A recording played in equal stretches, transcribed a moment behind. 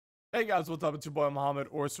Hey guys, what's up? It's your boy Muhammad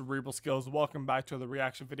or Cerebral Skills. Welcome back to the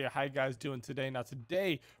reaction video. How you guys doing today? Now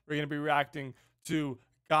today we're going to be reacting to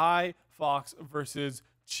Guy Fawkes versus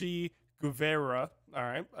Guevara. All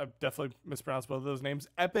right, I definitely mispronounced both of those names.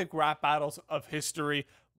 Epic rap battles of history.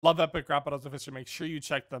 Love epic rap battles of history. Make sure you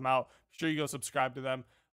check them out. Make sure you go subscribe to them.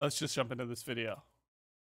 Let's just jump into this video.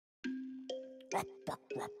 Guy Fawkes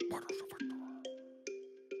versus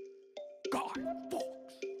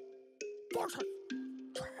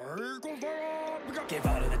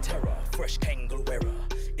Guevara the terror, fresh Guevara,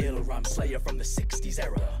 ill rhyme slayer from the 60s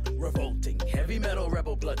era, revolting heavy metal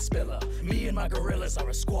rebel blood spiller. Me and my gorillas are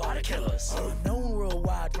a squad of killers. Known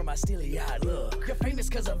worldwide for my steely-eyed look. You're famous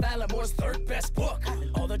cause of Valamore's third best book.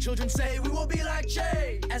 And all the children say we will be like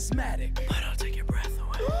Jay. Asthmatic, but I'll take your breath away.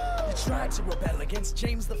 You tried to rebel against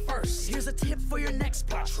James the First. Here's a tip for your next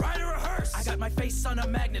plot. Try to rehearse. I got my face on a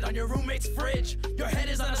magnet on your roommate's fridge. Your head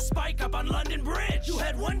is on a spike up on London Bridge. You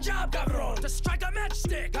had one job, Cabron, to strike a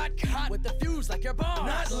matchstick. Got caught with the fuse like your bomb.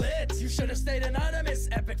 Not lit. You should have stayed anonymous,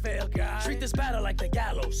 epic fail guy. Treat this battle like the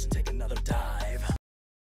gallows and take another dive.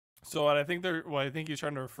 So what I think he's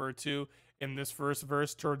trying to refer to in this first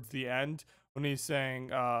verse towards the end when he's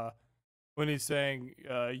saying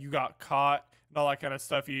you got caught and all that kind of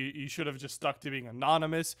stuff, you should have just stuck to being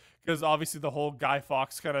anonymous, because obviously the whole Guy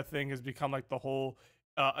Fawkes kind of thing has become like the whole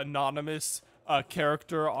anonymous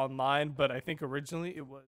character online. But I think originally it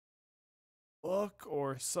was book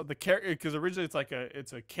or so the character, because originally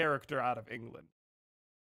it's a character out of England.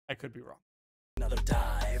 I could be wrong. Another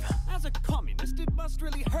dive. As a communist, it must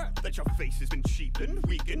really hurt that your face has been cheapened,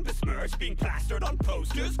 weakened, besmirched, being plastered on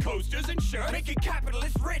posters, coasters, and shirts, making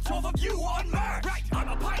capitalists rich off of you on merch. Right, I'm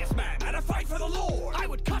a pious man and I fight for the Lord. I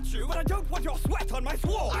would cut you, but I don't want your sweat on my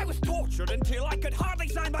sword. I was tortured until I could hardly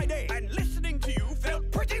sign my name, and listening to you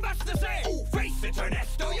felt pretty much the same. Oh, face it,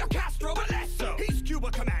 Ernesto, you're Castro, but less so. He's Cuba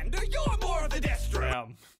commander, you're more of the Destro.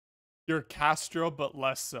 Damn. You're Castro, but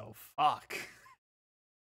less so. Fuck.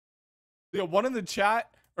 Yeah, one in the chat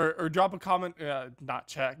or drop a comment, not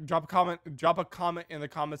chat, drop a comment in the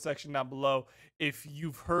comment section down below if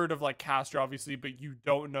you've heard of like Castro, obviously, but you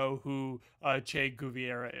don't know who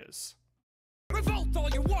Guevara is. Revolt all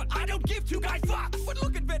you want, I don't give two Guy Fawkes. But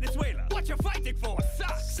look at Venezuela, what you're fighting for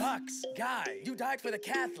sucks. Sucks. Guy, you died for the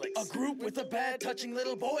Catholics. A group with a bad touching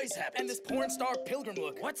little boys habit. And this porn star pilgrim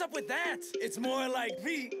look. What's up with that? It's more like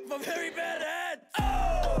me, but very bad at.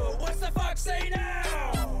 Oh, what's the fuck say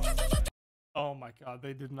now? Oh my god,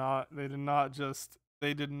 they did not just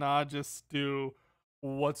do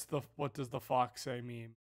what does the fox say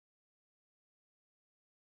meme.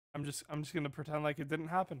 I'm just gonna pretend like it didn't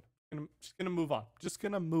happen. Just gonna move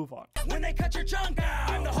on. When they cut your junk out,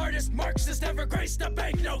 I'm the hardest Marxist ever graced a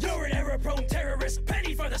banknote. You're an error-prone terrorist,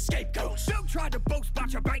 penny for the scapegoat. Don't try to boast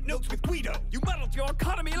about your banknotes with Guido. You muddled your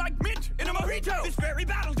economy like mint in a mojito. This very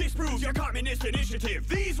battle disproves your communist initiative.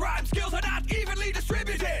 These rhyme skills are not evenly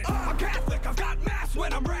distributed. I'm Catholic, I've got mass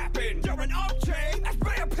when I'm rapping. You're an up-chain, that's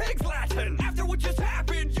Bay of Pigs Latin. After what just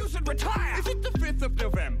happened, you should retire. Is it the 5th of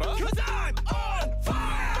November? Cause I'm on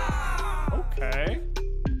fire! Okay.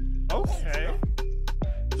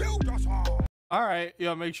 All right,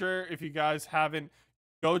 make sure if you guys haven't,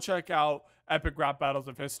 go check out Epic Rap Battles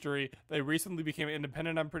of History. They recently became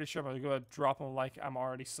independent, I'm pretty sure. I'm gonna go ahead and drop them a like. I'm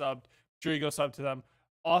already subbed. Make sure you go sub to them.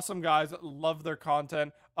 Awesome guys, love their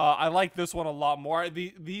content. I like this one a lot more.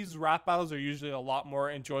 These rap battles are usually a lot more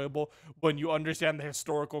enjoyable when you understand the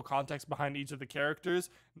historical context behind each of the characters.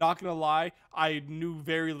 Not gonna lie, I knew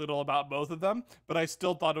very little about both of them, but I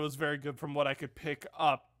still thought it was very good from what I could pick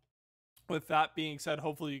up. With that being said,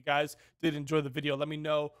 hopefully you guys did enjoy the video. Let me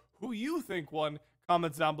know who you think won.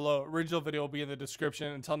 Comments down below. Original video will be in the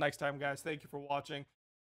description. Until next time, guys, thank you for watching.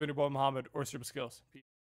 Been your boy Muhammad or Super Skills. Peace.